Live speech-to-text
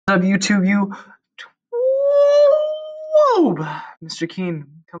What's up, YouTube? Whoa, Mr.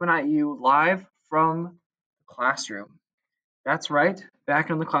 Keen coming at you live from the classroom. That's right, back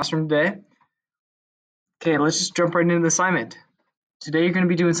in the classroom today. Okay, let's just jump right into the assignment. Today you're going to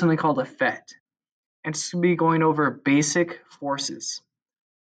be doing something called a Phet, and it's going to be going over basic forces.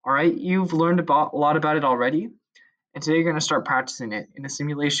 All right, you've learned a lot about it already, and today you're going to start practicing it in a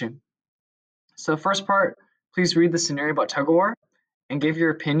simulation. So the first part, please read the scenario about tug-of-war and give your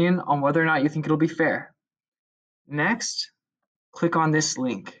opinion on whether or not you think it'll be fair. Next, click on this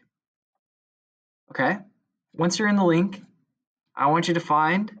link. Okay, once you're in the link, I want you to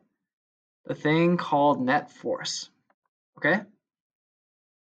find the thing called net force. Okay,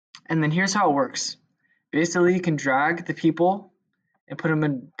 and then here's how it works. Basically, you can drag the people and put them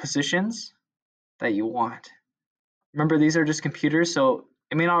in positions that you want. Remember, these are just computers, so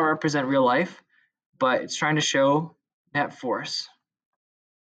it may not represent real life, but it's trying to show net force.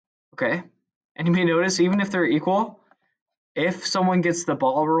 Okay, and you may notice even if they're equal, if someone gets the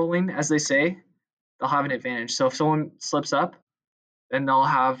ball rolling, as they say, they'll have an advantage. So if someone slips up, then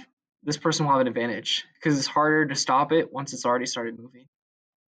this person will have an advantage because it's harder to stop it once it's already started moving.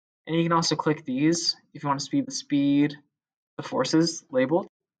 And you can also click these if you want to speed the forces labeled.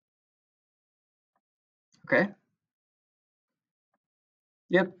 Okay.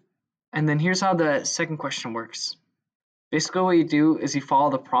 Yep. And then here's how the second question works. Basically what you do is you follow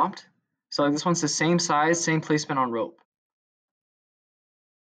the prompt. So like this one's the same size, same placement on rope.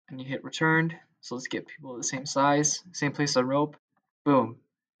 And you hit returned. So let's get people the same size, same place on rope. Boom.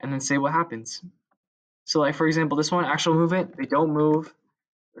 And then say what happens. So like for example, this one, actual movement, they don't move.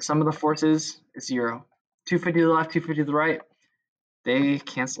 The sum of the forces is 0. 250 to the left, 250 to the right, they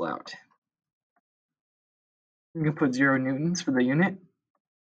cancel out. You can put 0 newtons for the unit.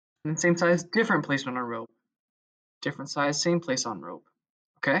 And same size, different placement on rope. Different size, same place on rope.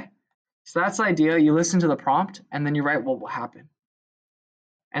 Okay? So that's the idea. You listen to the prompt and then you write what will happen.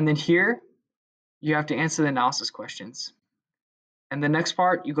 And then here, you have to answer the analysis questions. And the next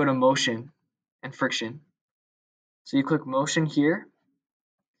part, you go to motion and friction. So you click motion here.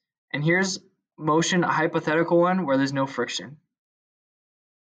 And here's motion, a hypothetical one where there's no friction.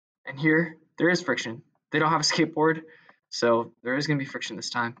 And here, there is friction. They don't have a skateboard, so there is going to be friction this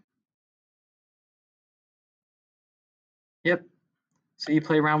time. Yep. So you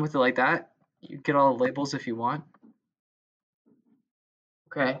play around with it like that. You get all the labels if you want.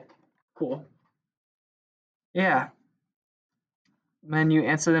 Okay, cool. Yeah. Then you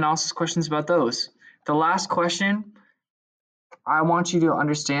answer the analysis questions about those. The last question, I want you to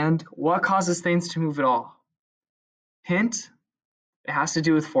understand what causes things to move at all. Hint, it has to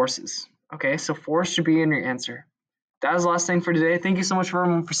do with forces. Okay, so force should be in your answer. That was the last thing for today. Thank you so much for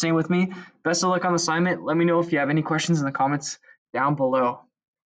everyone for staying with me. Best of luck on the assignment. Let me know if you have any questions in the comments down below.